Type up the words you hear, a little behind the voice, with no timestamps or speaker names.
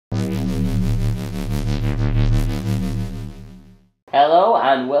Hello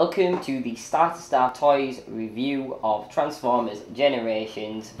and welcome to the Star Toys review of Transformers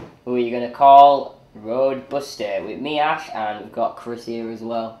Generations, who you're going to call Roadbuster, with me Ash, and we've got Chris here as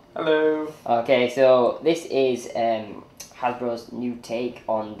well. Hello. Okay, so this is Hasbro's new take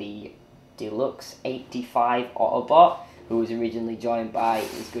on the Deluxe 85 Autobot, who was originally joined by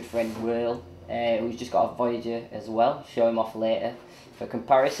his good friend Will, who's just got a Voyager as well. Show him off later for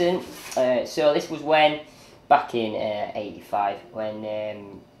comparison. So this was when back in 85 when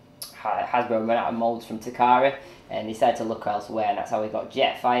Hasbro ran out of molds from Takara and decided to look elsewhere, and that's how we got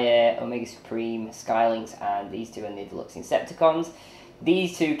Jetfire, Omega Supreme, Skylynx, and these two are the Deluxe Insepticons.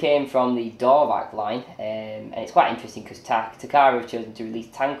 These two came from the Dorvac line, and it's quite interesting because Takara have chosen to release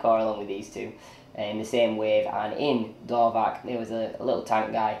Tankor along with these two in the same wave, and in Dorvac there was a little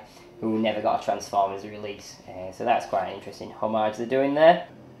tank guy who never got a Transformers release, so that's quite an interesting homage they're doing there.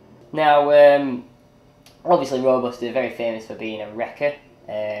 Now, obviously, Roadbuster, very famous for being a wrecker,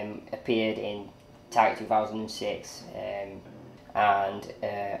 appeared in Target 2006 and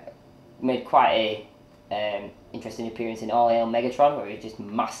made quite a interesting appearance in All Hail Megatron, where he's just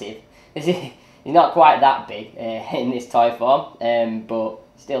massive. He's not quite that big in this toy form, but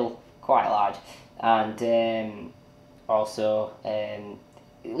still quite large. And also,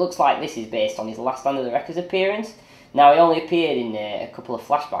 it looks like this is based on his last Land of the Wreckers appearance. Now, he only appeared in a couple of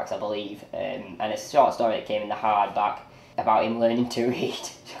flashbacks, I believe, and a short story that came in the hardback about him learning to read.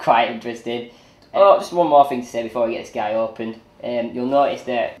 Quite interesting. Oh, just one more thing to say before we get this guy opened. You'll notice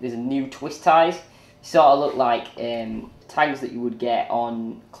that there's a new twist ties. Sort of look like tags that you would get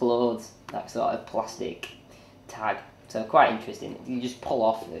on clothes, that sort of plastic tag. So quite interesting. You just pull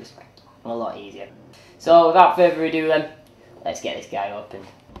off, it's a lot easier. So without further ado then, let's get this guy opened.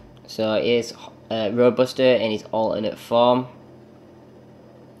 So here's Roadbuster in his alternate form.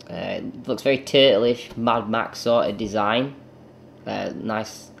 Looks very turtleish, Mad Max sort of design.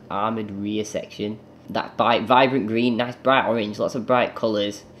 Nice armoured rear section. That vibrant green, nice bright orange, lots of bright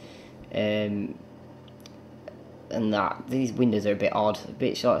colours. And these windows are a bit odd, a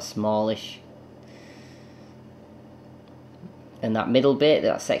bit sort of smallish. And that middle bit,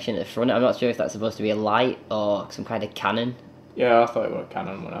 that section at the front, I'm not sure if that's supposed to be a light or some kind of cannon. Yeah, I thought it was a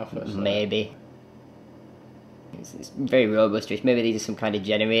cannon when I first saw it. Maybe. It's very robust. Maybe these are some kind of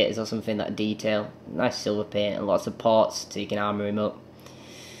generators or something, that detail. Nice silver paint and lots of ports so you can armour him up.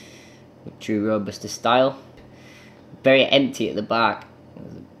 True Roadbuster style. Very empty at the back.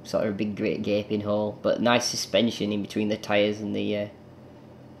 Sort of a big great gaping hole. But nice suspension in between the tyres and the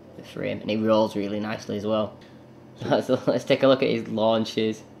frame. And he rolls really nicely as well. So let's take a look at his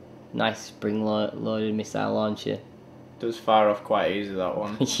launches. Nice spring-loaded missile launcher. Does fire off quite easy, that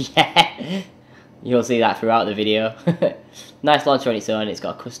one. Yeah! You'll see that throughout the video. Nice launcher on its own. It's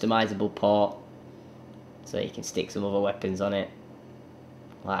got a customisable port, so you can stick some other weapons on it,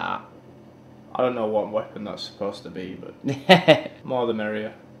 like that. I don't know what weapon that's supposed to be, but more the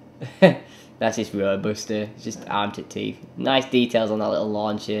merrier. That's his Roadbuster. It's just armed to teeth. Nice details on that little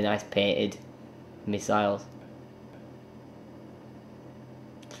launcher. Nice painted missiles.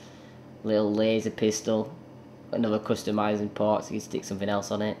 Little laser pistol. Another customising port, so you can stick something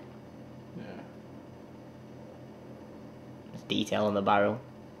else on it. Yeah. There's detail on the barrel.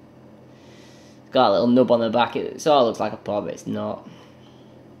 It's got a little nub on the back. It sort of looks like a port, but it's not.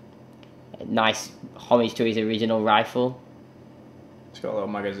 A nice homage to his original rifle. It's got a little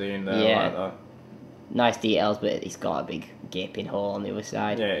magazine there, yeah. like that. Nice details, but it's got a big gaping hole on the other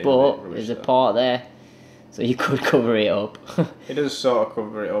side. Yeah, but there's a port there, so you could cover it up. It does sort of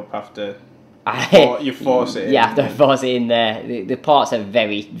cover it up after you force it in. Yeah, after I force it in there. The ports are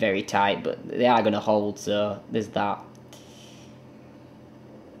very, very tight, but they are going to hold, so there's that.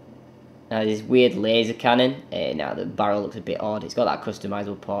 Now this weird laser cannon. Now the barrel looks a bit odd. It's got that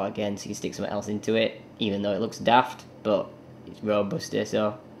customisable port again, so you can stick something else into it, even though it looks daft, but it's Roadbuster,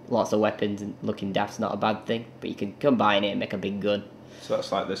 so lots of weapons and looking daft's not a bad thing, but you can combine it and make a big gun. So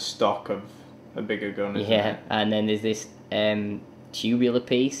that's like the stock of a bigger gun, isn't Yeah, it? and then there's this tubular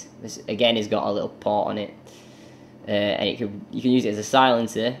piece. This again has got a little port on it, and you can use it as a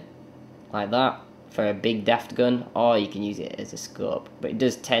silencer, like that, for a big daft gun, or you can use it as a scope. But it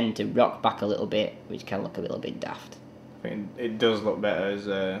does tend to rock back a little bit, which can look a little bit daft. I think it does look better as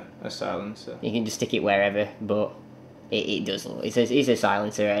a silencer. You can just stick it wherever, but it does look. It's a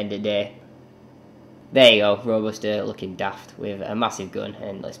silencer at the end of the day. There you go, Roadbuster looking daft with a massive gun,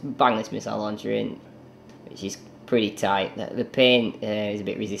 and let's bang this missile launcher in, which is pretty tight. The paint is a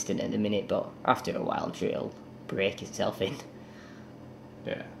bit resistant at the minute, but after a while I'm sure it'll break itself in.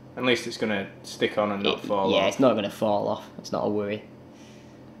 Yeah, at least it's going to stick on and not fall off. Yeah, it's not going to fall off, it's not a worry.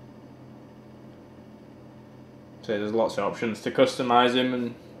 So there's lots of options to customise him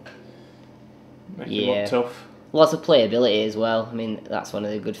and make him look tough. Lots of playability as well. I mean, that's one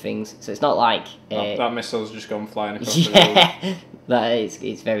of the good things. So it's not like that missile's just gone flying across the road.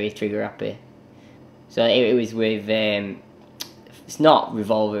 It's very trigger happy. So it was with it's not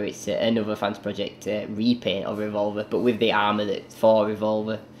Revolver. It's another fans project repaint of Revolver, but with the armour that's for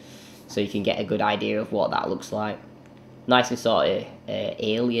Revolver, so you can get a good idea of what that looks like. Nice and sort of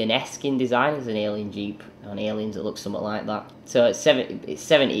alien-esque in design. There's an alien Jeep on Aliens that looks something like that. So it's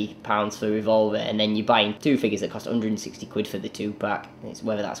 £70 for Revolver, and then you're buying two figures that cost 160 quid for the 2-pack. It's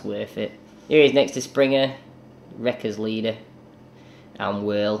whether that's worth it. Here he is next to Springer, Wrecker's leader, and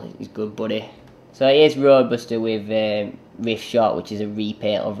Whirl, his good buddy. So here's Roadbuster with Rift Shot, which is a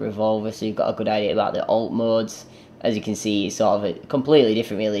repaint of Revolver, so you've got a good idea about the alt modes. As you can see, it's sort of a completely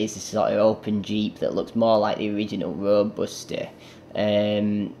different, really. It's this sort of open Jeep that looks more like the original Roadbuster.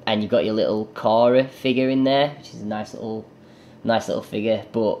 And you've got your little Cora figure in there, which is a nice little figure.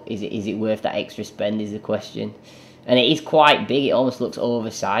 But is it worth that extra spend is the question. And it is quite big. It almost looks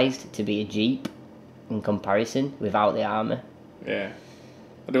oversized to be a Jeep in comparison without the armour. Yeah.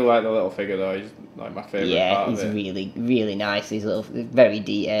 I do like the little figure though. He's like my favourite part of it. Yeah, he's really nice. He's very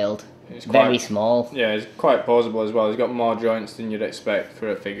detailed. It's very small. Yeah, he's quite posable as well. He's got more joints than you'd expect for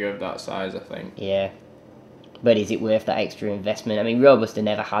a figure of that size, I think. Yeah. But is it worth that extra investment? I mean, Roadbuster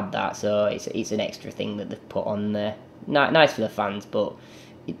never had that, so it's an extra thing that they've put on there. Nice for the fans, but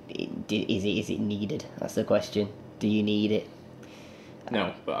is it needed? That's the question. Do you need it?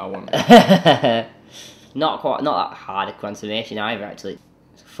 No, but I want it. Not that hard a transformation either, actually.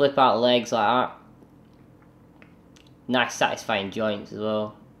 Flip out legs like that. Nice satisfying joints as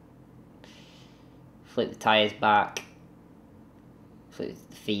well. Flip the tyres back. Flip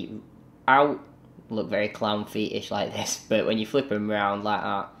the feet out. Look very clown feet-ish like this, but when you flip them around like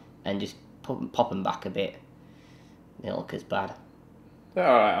that and just pop them back a bit, they don't look as bad.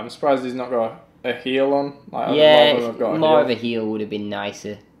 Alright, I'm surprised he's not got a heel on. Like, yeah, more of a heel would have been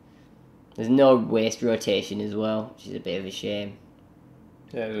nicer. There's no waist rotation as well, which is a bit of a shame.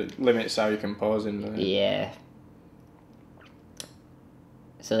 Yeah, it limits how you can pose him, doesn't it? Yeah.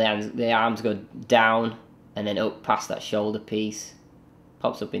 So the arms go down and then up past that shoulder piece.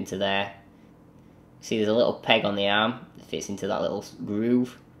 Pops up into there. See, there's a little peg on the arm that fits into that little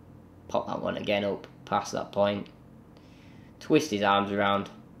groove. Pop that one again up past that point. Twist his arms around.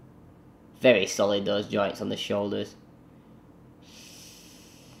 Very solid, those joints on the shoulders.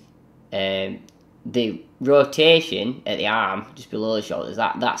 The rotation at the arm, just below the shoulders,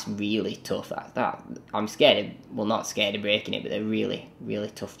 that's really tough. That I'm scared of, well, not scared of breaking it, but they're really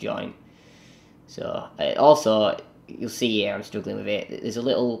tough joint. So also, you'll see here, I'm struggling with it. There's a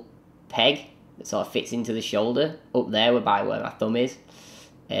little peg that sort of fits into the shoulder up there, where my thumb is,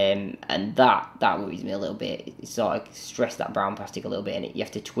 and that worries me a little bit. It sort of stressed that brown plastic a little bit, and you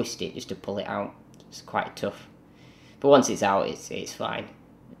have to twist it just to pull it out. It's quite tough, but once it's out, it's fine.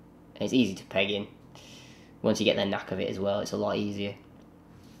 And it's easy to peg in. Once you get the knack of it as well, it's a lot easier.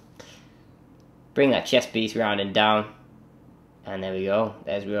 Bring that chest piece round and down, and there we go.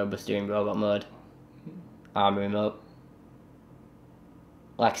 There's Roadbuster in robot mode. Armour him up.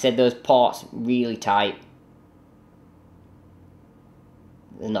 Like I said, those ports really tight.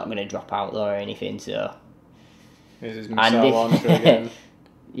 They're not going to drop out though or anything, so. Here's his missile launcher again.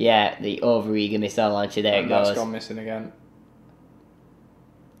 Yeah, the overeager missile launcher, there it goes. That's gone missing again.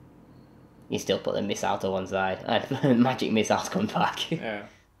 You still put the missile to one side. And magic missiles come back. Yeah.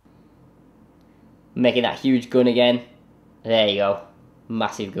 Making that huge gun again. There you go.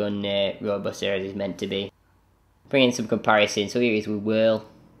 Massive gun, Roadbuster as is meant to be. Bringing some comparison. So here he is with Whirl.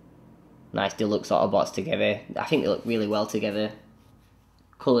 Nice deluxe Autobots together. I think they look really well together.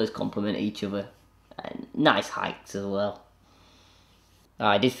 Colours complement each other. And nice heights as well. Oh,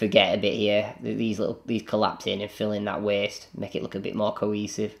 I did forget a bit here. These collapse in and fill in that waist. Make it look a bit more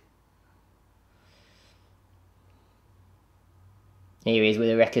cohesive. Here he is with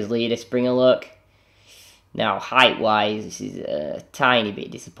the Wrecker's leader, Springer look. Now, height-wise, this is a tiny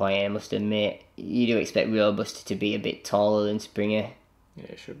bit disappointing, I must admit. You do expect Roadbuster to be a bit taller than Springer. Yeah,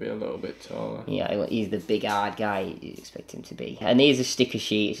 it should be a little bit taller. Yeah, he's the big hard guy you expect him to be. And here's a sticker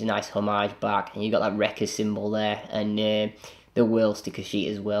sheet, it's a nice homage back. And you've got that Wrecker symbol there. And the Whirl sticker sheet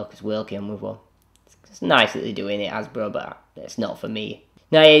as well, because Whirl came with one. It's nice that they're doing it, Hasbro, but it's not for me.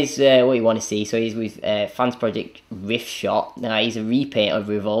 Now here's what you want to see. So he's with Fans Project Rift Shot. Now he's a repaint of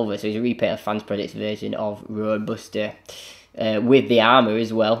Revolver, so he's a repaint of Fans Project's version of Roadbuster. With the armour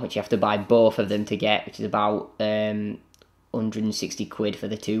as well, which you have to buy both of them to get, which is about 160 quid for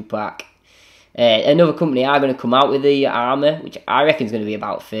the 2-pack. Another company are going to come out with the armour, which I reckon is going to be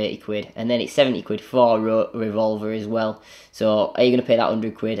about 30 quid, and then it's 70 quid for a revolver as well. So are you going to pay that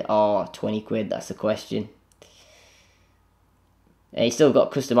 100 quid or 20 quid? That's the question. You still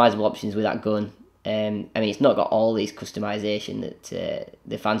got customisable options with that gun. I mean, it's not got all these customisation that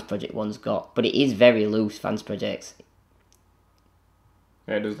the Fans Project one's got, but it is very loose, Fans Projects.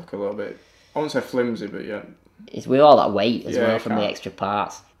 Yeah, it does look a little bit, I won't say flimsy, but yeah. It's with all that weight as well from the extra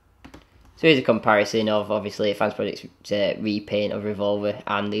parts. So here's a comparison of, obviously, Fans Project's repaint of Revolver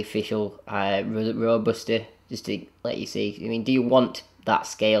and the official Roadbuster, just to let you see. I mean, do you want that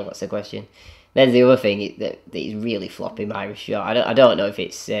scale? That's the question. Then the other thing that is really floppy, my shot. I don't know if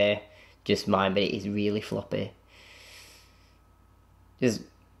it's just mine, but it is really floppy. Just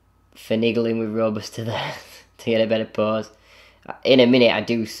finagling with Roadbuster there to get a better pose. In a minute, I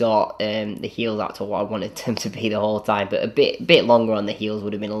do sort the heels out to what I wanted them to be the whole time, but a bit longer on the heels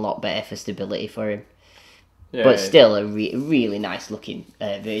would have been a lot better for stability for him. Yeah, but still, a really nice looking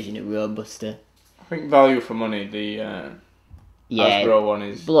version of Roadbuster. I think value for money, the Hasbro one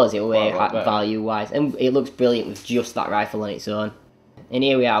is blows it away value wise, and it looks brilliant with just that rifle on its own. And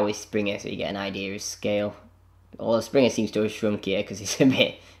here we are with Springer, so you get an idea of scale. Although Springer seems to have shrunk here because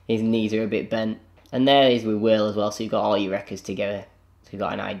his knees are a bit bent. And there is with Will as well, so you've got all your records together. So you've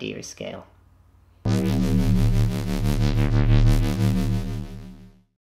got an idea of scale.